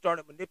 and we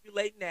started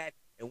manipulating that.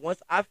 And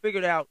once I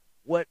figured out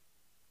what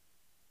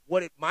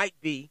it might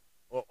be,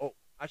 or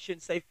I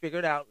shouldn't say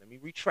figured out, let me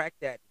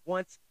retract that.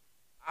 Once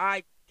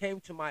I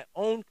came to my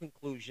own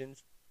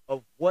conclusions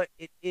of what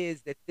it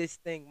is that this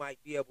thing might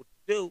be able to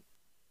do,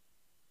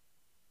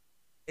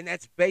 and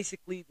that's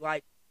basically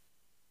like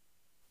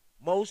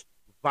most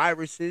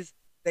viruses,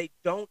 they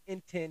don't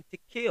intend to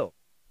kill.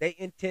 They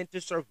intend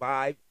to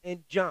survive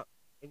and jump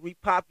and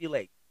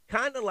repopulate.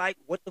 Kind of like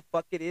what the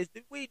fuck it is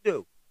that we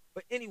do.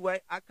 But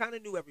anyway, I kind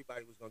of knew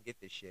everybody was going to get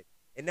this shit.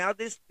 And now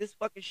this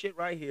fucking shit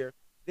right here,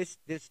 this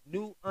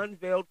new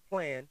unveiled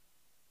plan,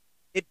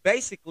 it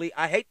basically,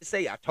 I hate to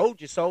say I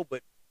told you so,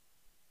 but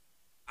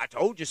I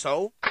told you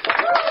so. I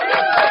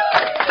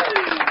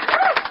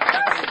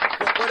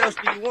mean, what else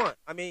do you want?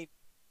 I mean,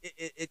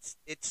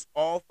 it's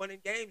all fun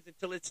and games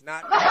until it's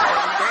not fun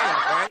and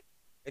games, right?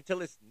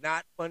 Until it's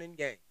not fun and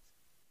games.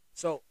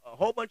 So a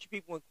whole bunch of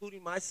people,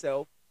 including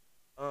myself,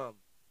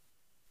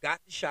 got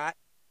the shot,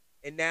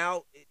 and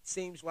now it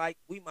seems like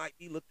we might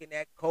be looking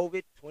at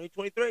COVID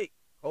 2023,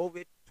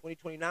 COVID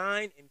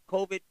 2029, and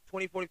COVID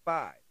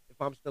 2045,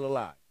 if I'm still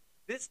alive.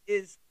 This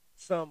is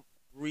some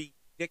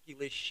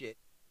ridiculous shit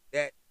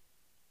that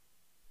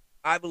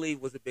I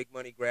believe was a big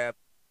money grab,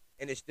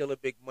 and it's still a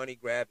big money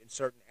grab in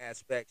certain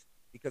aspects,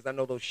 because I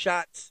know those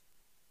shots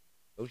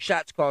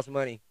cost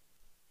money,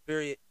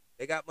 period.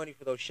 They got money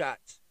for those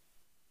shots.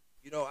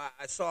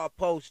 I saw a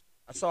post.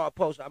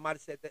 I might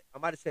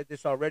have said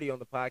this already on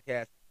the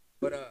podcast,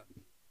 but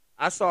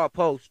I saw a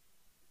post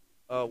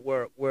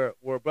where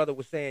a brother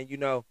was saying,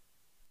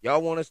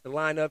 y'all want us to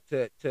line up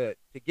to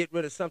get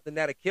rid of something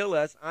that'll kill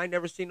us. I ain't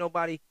never seen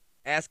nobody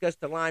ask us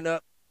to line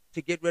up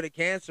to get rid of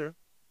cancer.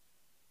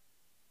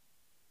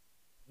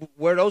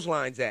 Where are those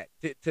lines at?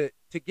 To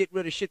get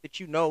rid of shit that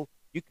you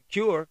could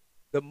cure.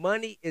 The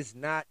money is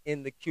not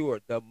in the cure.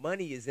 The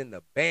money is in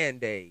the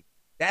Band-Aid.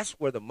 That's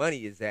where the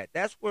money is at.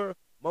 That's where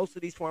most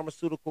of these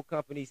pharmaceutical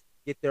companies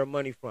get their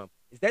money from.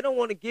 Is they don't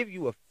want to give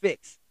you a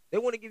fix. They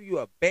want to give you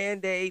a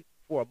Band-Aid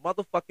for a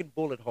motherfucking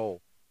bullet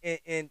hole.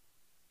 And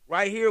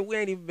right here, we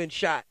ain't even been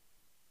shot.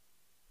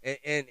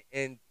 And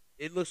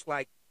it looks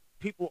like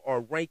people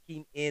are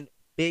raking in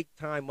big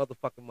time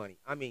motherfucking money.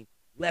 I mean,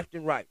 left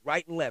and right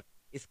and left.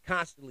 It's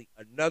constantly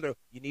another,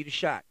 you need a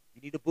shot,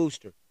 you need a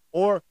booster,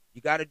 or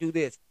you got to do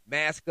this,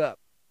 mask up.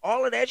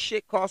 All of that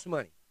shit costs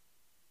money.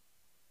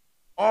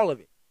 All of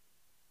it.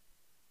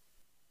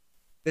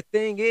 The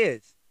thing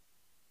is,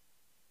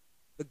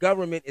 the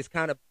government is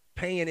kind of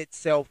paying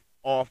itself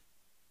off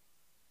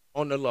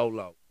on the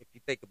low, if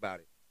you think about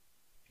it.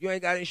 If you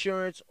ain't got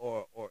insurance,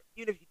 or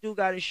even if you do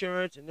got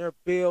insurance and they're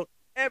billed,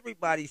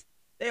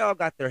 they all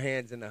got their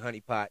hands in the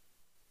honey pot.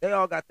 They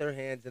all got their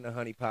hands in the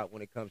honey pot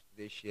when it comes to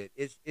this shit.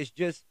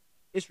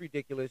 It's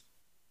ridiculous.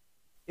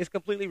 It's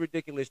completely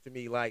ridiculous to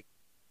me.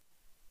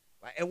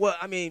 And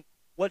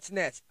what's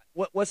next?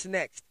 What's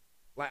next?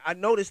 Like, I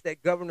noticed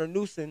that Governor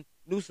Newsom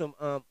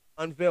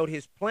unveiled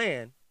his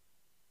plan,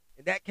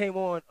 and that came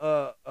on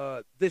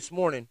this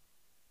morning.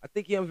 I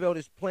think he unveiled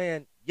his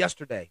plan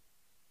yesterday.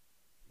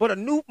 But a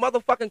new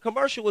motherfucking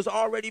commercial has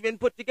already been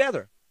put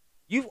together.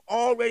 You've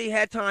already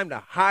had time to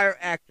hire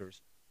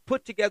actors,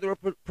 put together a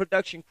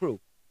production crew,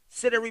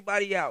 sit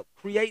everybody out,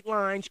 create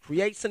lines,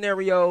 create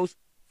scenarios,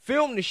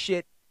 film the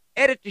shit,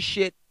 edit the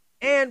shit,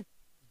 and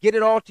get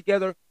it all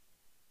together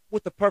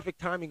with the perfect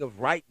timing of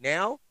right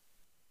now.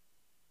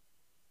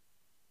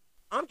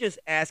 I'm just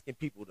asking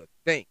people to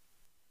think.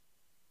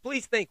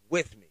 Please think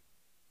with me.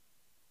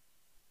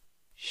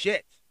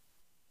 Shit.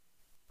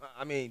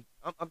 I mean,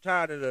 I'm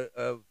tired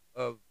of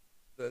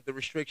the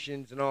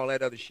restrictions and all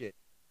that other shit.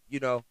 You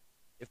know,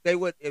 if they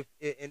would, if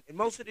and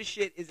most of this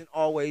shit isn't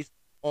always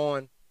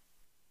on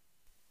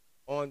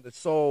the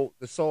sole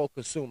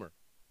consumer,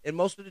 and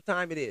most of the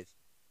time it is.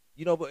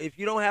 You know, but if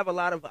you don't have a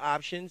lot of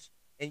options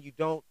and you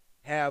don't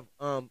have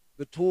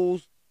the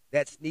tools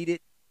that's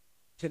needed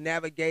to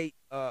navigate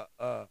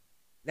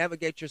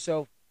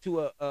yourself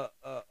to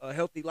a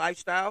healthy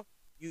lifestyle,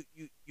 you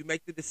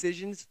make the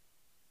decisions.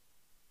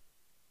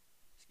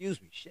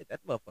 Excuse me, shit,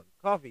 that motherfucking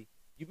coffee.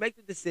 You make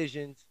the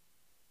decisions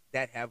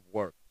that have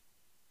worked,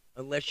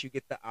 unless you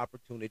get the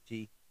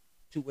opportunity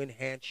to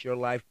enhance your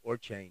life or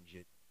change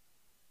it.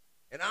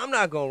 And I'm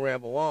not gonna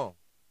ramble on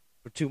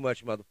for too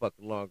much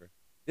motherfucking longer.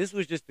 This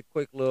was just a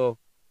quick little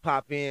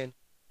pop in,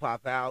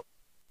 pop out,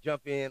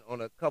 jump in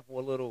on a couple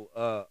of little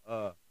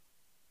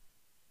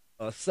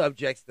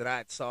subjects that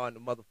I saw in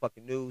the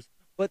motherfucking news.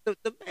 But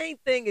the main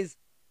thing is,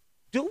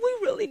 do we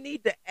really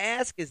need to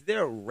ask, is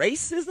there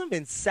racism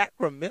in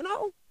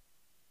Sacramento?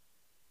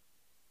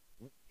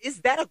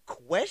 Is that a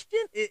question?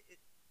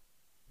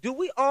 Do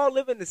we all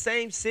live in the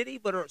same city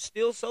but are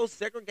still so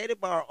segregated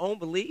by our own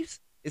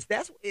beliefs? Is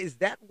that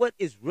what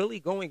is really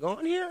going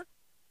on here?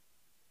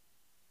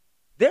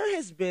 There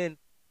has been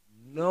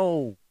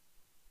no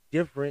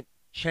different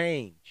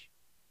change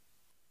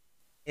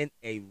in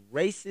a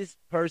racist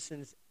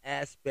person's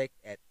aspect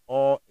at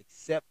all,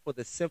 except for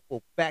the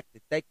simple fact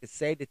that they could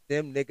say that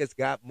them niggas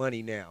got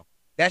money now.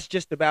 That's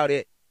just about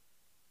it.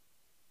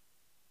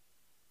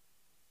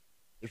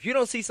 If you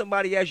don't see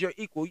somebody as your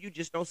equal, you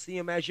just don't see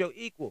him as your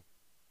equal.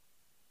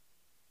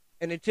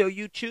 And until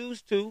you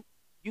choose to,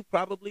 you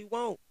probably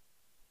won't.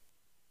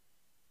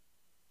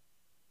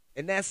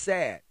 And that's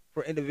sad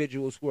for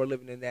individuals who are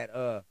living in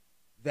that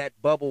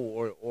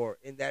bubble or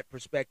in that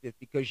perspective,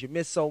 because you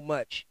miss so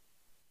much.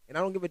 And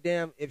I don't give a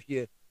damn if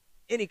you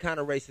any kind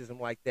of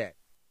racism like that.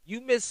 You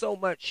miss so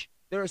much.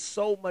 There's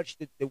so much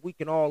that we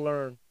can all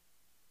learn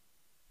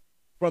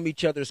from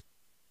each other's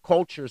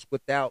cultures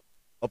without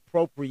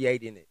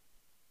appropriating it.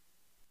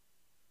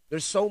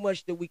 There's so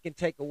much that we can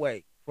take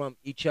away from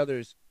each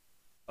other's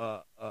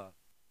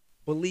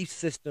belief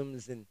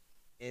systems and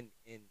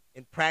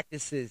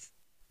practices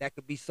that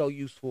could be so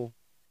useful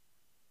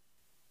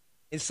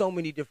in so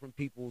many different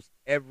people's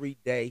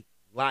everyday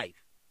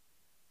life.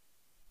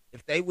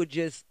 If they would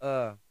just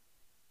open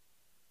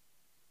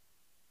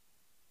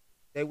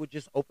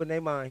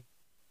their mind,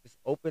 just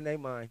open their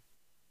mind.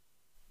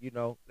 You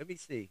know, let me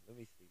see. I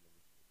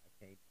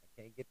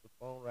can't get the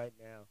phone right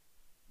now.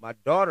 My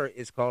daughter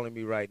is calling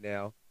me right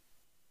now,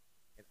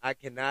 and I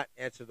cannot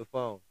answer the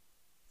phone.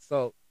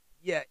 So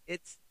yeah,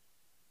 it's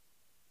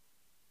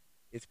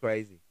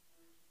crazy.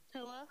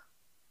 Hello?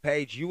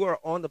 Paige, you are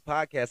on the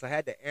podcast. I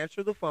had to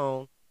answer the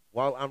phone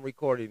while I'm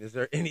recording. Is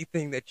there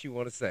anything that you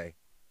want to say?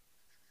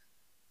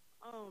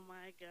 Oh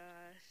my gosh.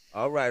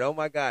 All right. Oh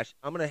my gosh.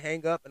 I'm going to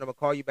hang up and I'm going to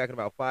call you back in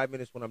about 5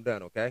 minutes when I'm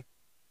done, okay?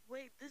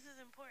 Wait, this is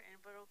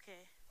important, but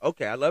okay.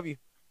 Okay. I love you.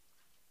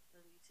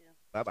 Love you too.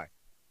 Bye-bye.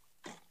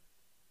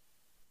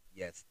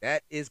 Yes,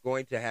 that is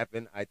going to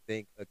happen, I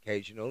think,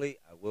 occasionally.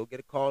 I will get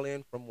a call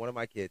in from one of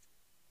my kids,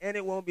 and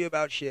it won't be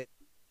about shit.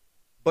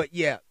 But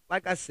yeah,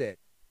 like I said,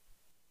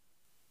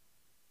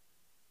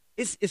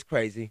 it's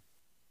crazy.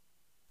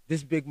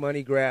 This big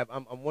money grab.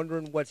 I'm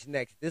wondering what's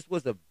next. This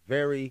was a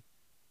very,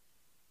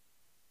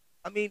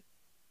 I mean,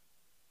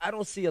 I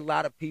don't see a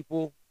lot of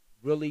people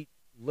really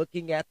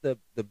looking at the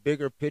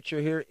bigger picture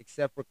here,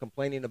 except for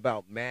complaining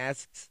about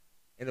masks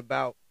and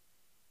about,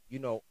 you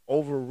know,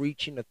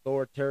 overreaching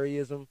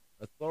authoritarianism,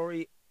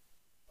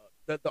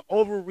 the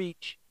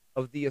overreach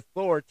of the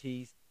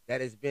authorities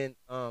that has been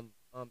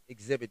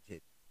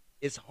exhibited.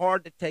 It's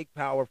hard to take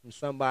power from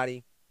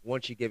somebody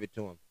once you give it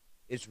to them.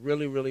 It's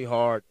really, really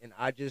hard, and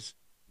I just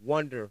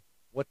wonder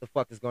what the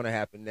fuck is going to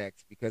happen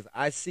next, because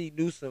I see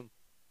Newsom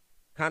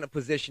kind of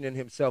positioning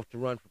himself to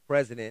run for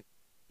president.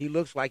 He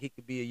looks like he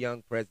could be a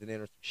young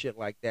president or some shit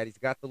like that. He's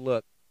got the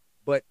look.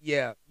 But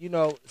yeah, you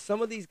know,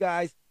 some of these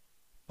guys,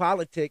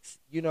 politics,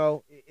 you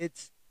know,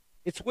 it's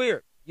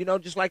weird. You know,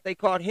 just like they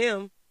caught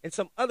him and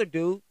some other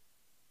dude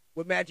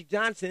with Magic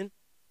Johnson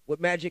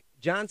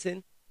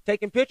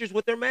taking pictures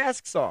with their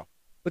masks off.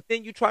 But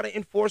then you try to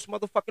enforce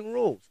motherfucking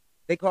rules.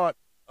 They caught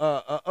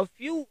a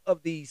few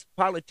of these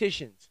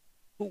politicians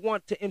who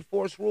want to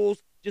enforce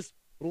rules just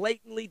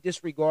blatantly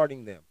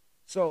disregarding them.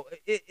 So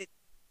it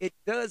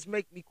does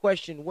make me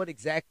question what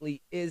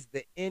exactly is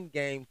the end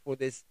game for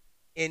this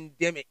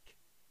endemic,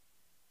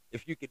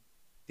 if you could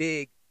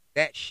dig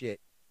that shit.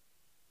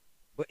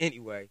 But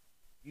anyway,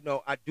 you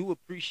know, I do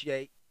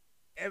appreciate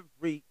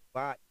everybody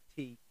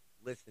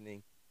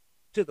listening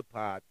to the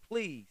pod.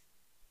 Please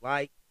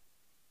like,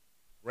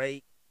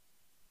 rate,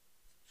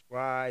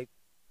 subscribe,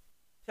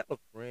 tell a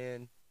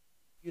friend.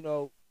 You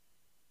know,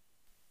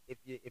 if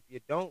you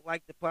don't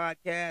like the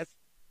podcast,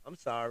 I'm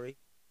sorry.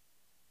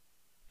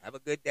 Have a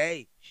good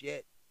day.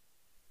 Shit.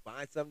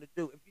 Find something to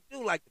do. If you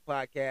do like the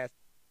podcast,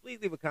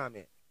 please leave a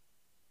comment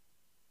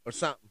or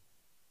something.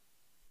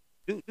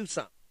 Do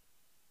something.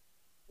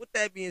 With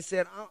that being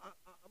said, I'm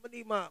gonna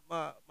need my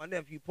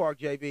nephew Park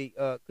JB.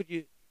 Could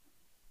you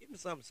give me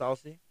something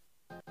saucy?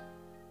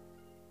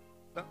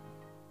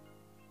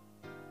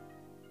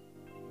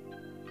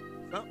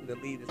 Something to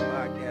leave this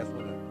podcast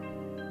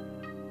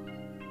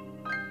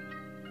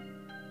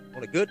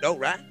on a good note,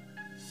 right?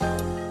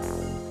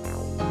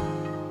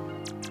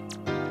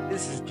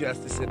 This is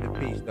Justice in the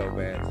Peace, though,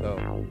 man. So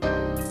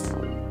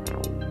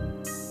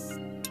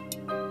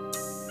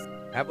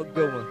have a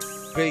good one.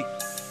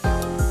 Peace.